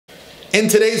In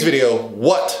today's video,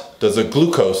 what does a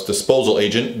glucose disposal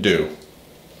agent do?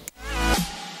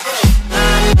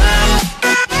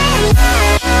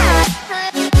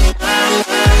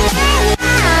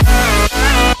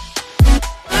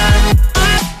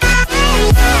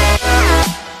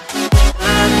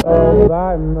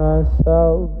 By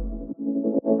myself.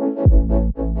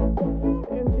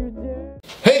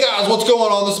 Hey guys, what's going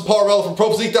on? This is Paul Rella from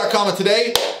ProPhysique.com, and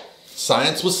today,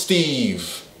 Science with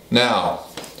Steve. Now,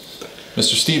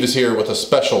 Mr. Steve is here with a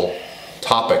special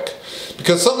topic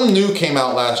because something new came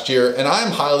out last year, and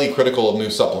I'm highly critical of new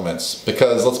supplements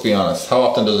because, let's be honest, how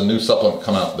often does a new supplement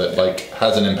come out that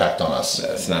has an impact on us?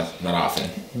 It's not often.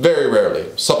 Very rarely.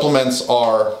 Supplements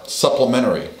are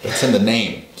supplementary. It's in the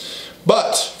name.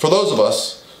 But for those of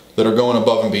us that are going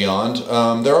above and beyond,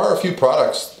 there are a few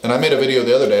products, and I made a video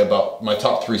the other day about my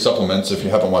top 3 supplements. If you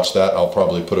haven't watched that, I'll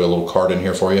probably put a little card in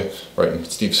here for you, right in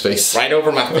Steve's face. Right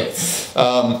over my face.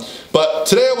 But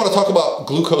today I want to talk about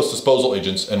glucose disposal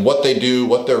agents and what they do,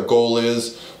 what their goal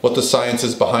is, what the science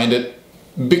is behind it,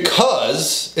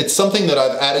 because it's something that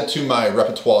I've added to my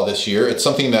repertoire this year. It's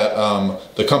something that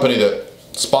the company that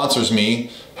sponsors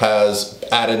me has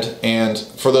added, and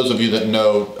for those of you that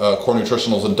know Core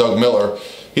Nutritionals and Doug Miller,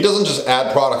 he doesn't just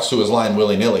add products to his line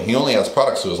willy-nilly. He only adds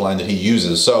products to his line that he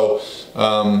uses. So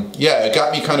yeah, it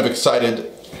got me kind of excited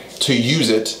to use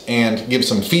it and give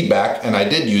some feedback, and I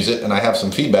did use it and I have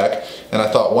some feedback, and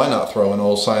I thought, why not throw in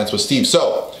old Science with Steve?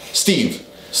 So Steve,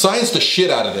 science the shit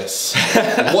out of this.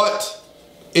 What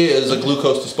is a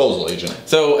glucose disposal agent?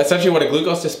 So essentially what a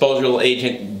glucose disposal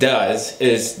agent does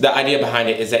is, the idea behind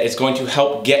it is that it's going to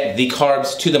help get the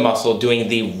carbs to the muscle doing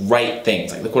the right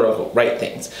things, like the quote-unquote right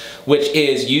things, which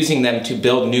is using them to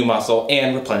build new muscle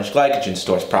and replenish glycogen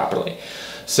stores properly.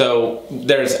 So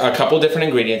there's a couple different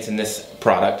ingredients in this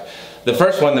product. The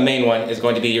first one, the main one, is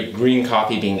going to be your green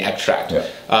coffee bean extract.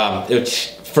 Yeah.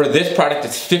 Which for this product,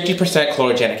 it's 50%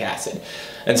 chlorogenic acid.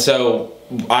 And so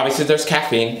obviously there's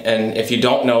caffeine, and if you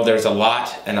don't know, there's a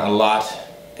lot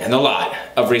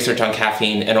of research on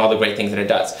caffeine and all the great things that it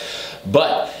does.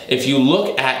 But if you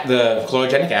look at the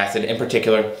chlorogenic acid in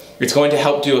particular, it's going to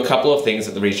help do a couple of things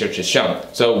that the research has shown.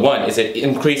 So one is it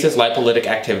increases lipolytic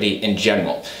activity in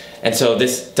general. And so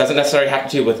this doesn't necessarily have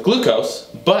to do with glucose,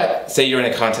 but say you're in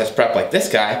a contest prep like this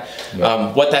guy,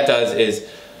 what that does is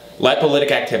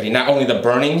lipolytic activity, not only the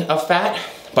burning of fat,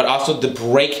 but also the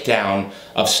breakdown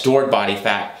of stored body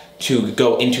fat to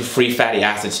go into free fatty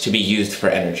acids to be used for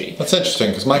energy. That's interesting,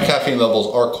 because my caffeine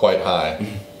levels are quite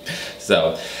high.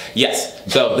 So, yes.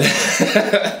 So,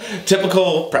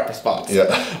 typical prep response. Yeah.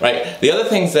 Right? The other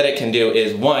things that it can do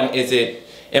is, one, is it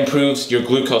improves your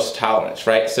glucose tolerance,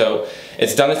 right? So,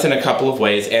 it's done this in a couple of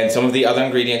ways, and some of the other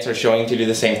ingredients are showing to do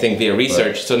the same thing via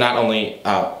research. Right. So not only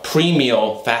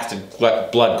pre-meal fasted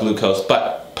blood glucose,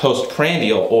 but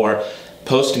post-prandial or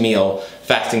post-meal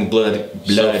fasting blood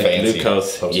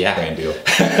glucose. Post-prandial.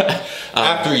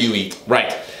 After you eat.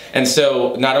 Right. And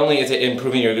so not only is it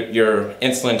improving your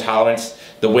insulin tolerance,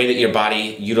 the way that your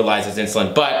body utilizes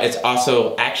insulin, but it's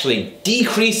also actually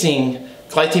decreasing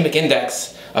glycemic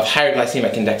index of higher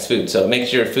glycemic index foods. So it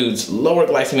makes your foods lower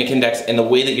glycemic index in the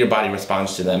way that your body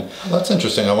responds to them. That's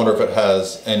interesting. I wonder if it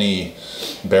has any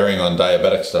bearing on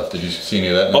diabetic stuff. Did you see any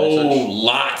of that in the research?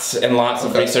 Lots and lots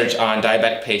of research on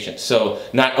diabetic patients. So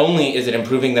not only is it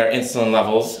improving their insulin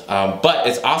levels, but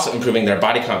it's also improving their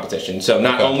body composition. So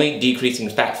not only decreasing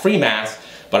fat-free mass,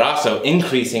 but also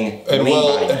increasing lean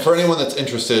body. And for anyone that's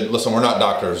interested, listen, we're not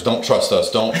doctors. Don't trust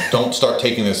us. Don't start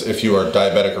taking this if you are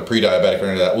diabetic or pre-diabetic or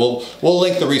any of that. We'll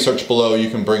link the research below. You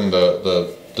can bring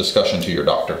the discussion to your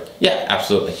doctor. Yeah,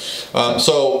 absolutely.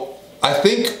 So I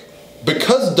think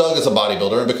because Doug is a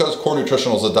bodybuilder and because Core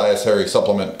Nutritional is a dietary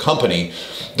supplement company,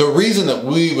 the reason that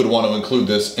we would want to include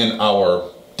this in our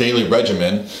daily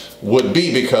regimen would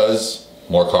be because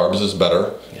more carbs is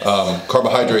better. Yes.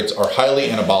 Carbohydrates are highly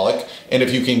anabolic, and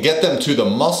if you can get them to the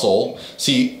muscle,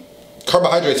 see,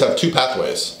 carbohydrates have 2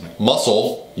 pathways.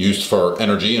 Muscle, used for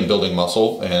energy and building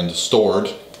muscle, and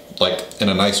stored, like in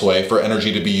a nice way, for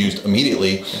energy to be used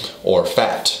immediately, or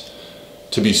fat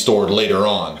to be stored later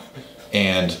on,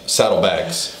 and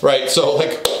saddlebags, right? So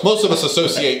like most of us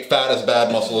associate fat as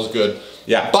bad, muscle as good.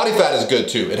 Yeah. Body fat is good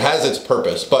too. It has its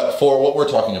purpose, but for what we're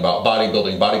talking about,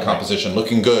 bodybuilding, body composition,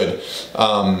 looking good,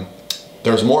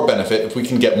 there's more benefit if we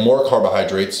can get more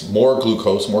carbohydrates, more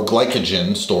glucose, more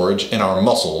glycogen storage in our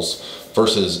muscles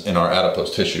versus in our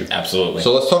adipose tissue. Absolutely.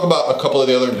 So let's talk about a couple of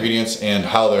the other ingredients and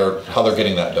how they're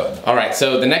getting that done. All right,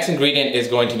 so the next ingredient is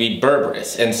going to be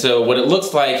berberis. And so what it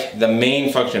looks like, the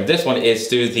main function of this one is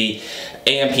through the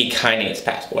AMP kinase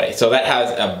pathway. So that has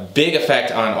a big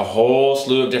effect on a whole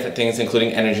slew of different things,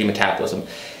 including energy metabolism.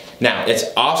 Now, it's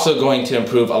also going to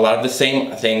improve a lot of the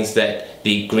same things that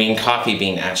the green coffee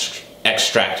bean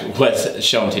extract was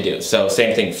shown to do. So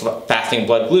same thing, fasting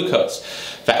blood glucose,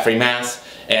 fat-free mass,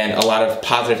 and a lot of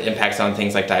positive impacts on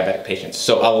things like diabetic patients.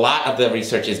 So a lot of the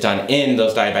research is done in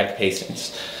those diabetic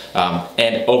patients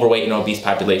and overweight and obese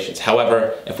populations.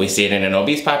 However, if we see it in an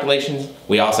obese population,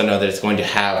 we also know that it's going to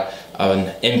have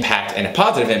an impact and a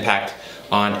positive impact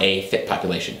on a fit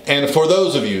population. And for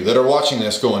those of you that are watching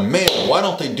this going, man, why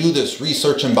don't they do this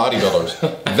research in bodybuilders?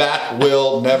 That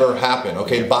will never happen,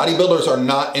 okay? Bodybuilders are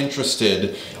not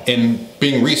interested in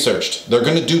being researched. They're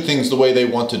gonna do things the way they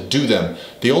want to do them.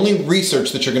 The only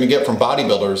research that you're gonna get from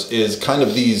bodybuilders is kind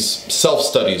of these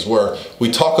self-studies where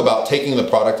we talk about taking the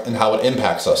product and how it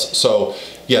impacts us. So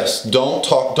yes, don't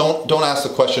ask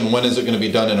the question, when is it gonna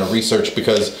be done in a research,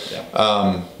 because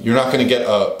you're not gonna get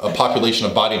a population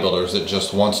of bodybuilders that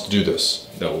just wants to do this.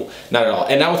 No, not at all.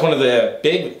 And that was one of the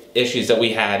big issues that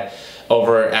we had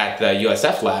over at the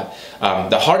USF lab.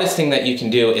 The hardest thing that you can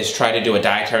do is try to do a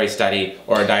dietary study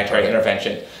or a dietary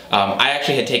intervention. I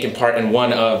actually had taken part in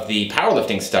one of the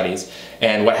powerlifting studies,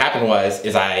 and what happened was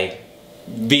I,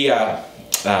 via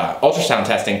ultrasound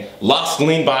testing, lost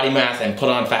lean body mass and put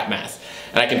on fat mass.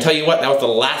 And I can tell you what, that was the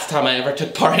last time I ever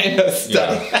took part in a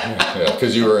study. Yeah,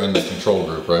 because you were in the control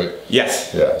group, right?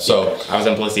 Yes. Yeah, so. I was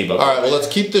in placebo. All right, well, let's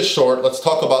keep this short. Let's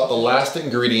talk about the last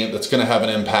ingredient that's gonna have an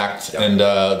impact, and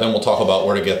then we'll talk about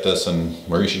where to get this and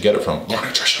where you should get it from. Core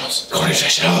Nutritionals. Core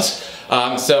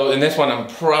Nutritionals. So in this one, I'm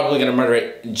probably gonna murder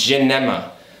it,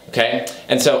 Genema. Okay?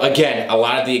 And so again, a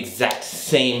lot of the exact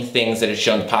same things that have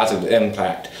shown positive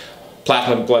impact.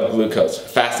 Plasma blood glucose,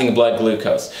 fasting blood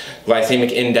glucose, glycemic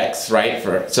index,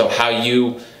 right? So how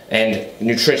you, and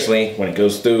nutritionally, when it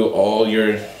goes through all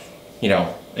your,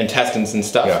 intestines and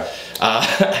stuff,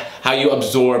 how you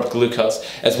absorb glucose,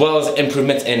 as well as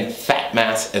improvements in fat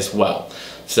mass as well.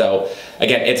 So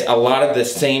again, it's a lot of the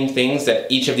same things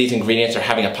that each of these ingredients are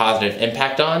having a positive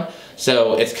impact on.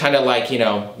 So it's kind of like,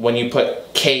 when you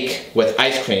put cake with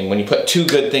ice cream, when you put two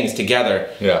good things together,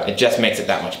 it just makes it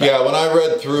that much better. Yeah, when I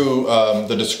read through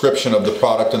the description of the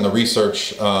product and the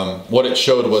research, what it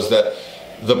showed was that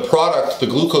the product, the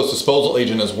glucose disposal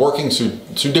agent, is working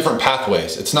through different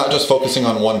pathways. It's not just focusing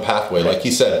on one pathway. Like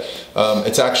he said,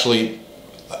 it's actually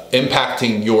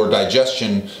impacting your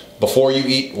digestion before you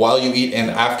eat, while you eat,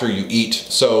 and after you eat.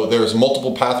 So there's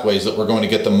multiple pathways that we're going to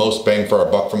get the most bang for our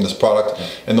buck from this product.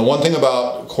 And the one thing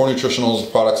about Core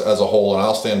Nutritionals products as a whole, and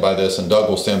I'll stand by this and Doug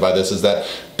will stand by this, is that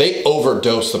they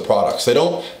overdose the products. They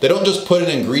don't just put an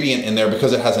ingredient in there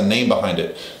because it has a name behind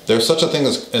it. There's such a thing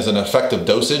as an effective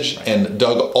dosage, and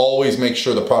Doug always makes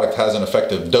sure the product has an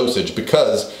effective dosage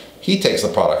because he takes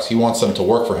the products. He wants them to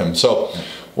work for him. So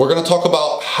we're going to talk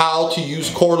about how to use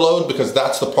Core Load, because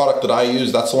that's the product that I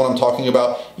use. That's the one I'm talking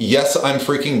about. Yes, I'm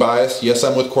freaking biased. Yes,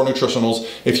 I'm with Core Nutritionals.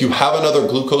 If you have another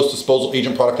glucose disposal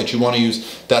agent product that you want to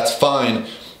use, that's fine.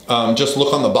 Just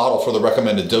look on the bottle for the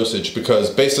recommended dosage, because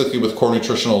basically with Core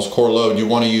Nutritionals Core Load, you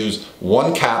want to use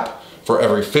 1 cap for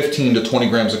every 15 to 20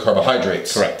 grams of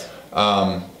carbohydrates. Correct.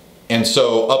 And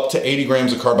so up to 80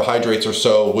 grams of carbohydrates or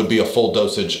so would be a full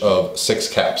dosage of 6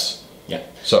 caps. Yeah.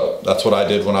 So that's what I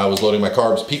did when I was loading my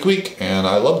carbs peak week, and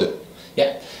I loved it.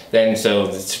 Yeah. Then so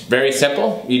it's very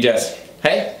simple. You just,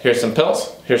 hey, here's some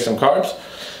pills, here's some carbs.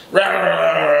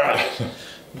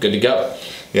 Good to go.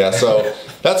 Yeah, so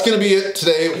that's going to be it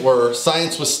today. We're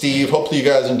Science with Steve. Hopefully you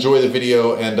guys enjoy the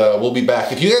video, and we'll be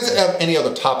back. If you guys have any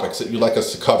other topics that you'd like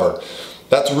us to cover,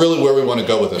 that's really where we want to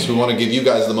go with this. We want to give you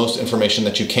guys the most information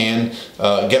that you can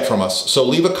get from us. So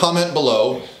leave a comment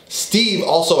below. Steve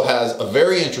also has a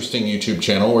very interesting YouTube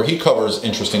channel where he covers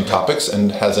interesting topics and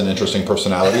has an interesting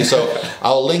personality. So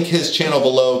I'll link his channel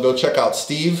below. Go check out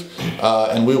Steve,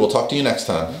 and we will talk to you next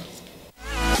time.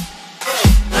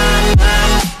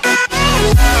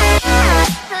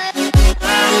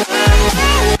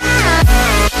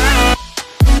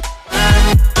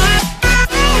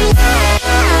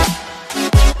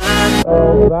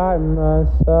 All by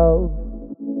myself.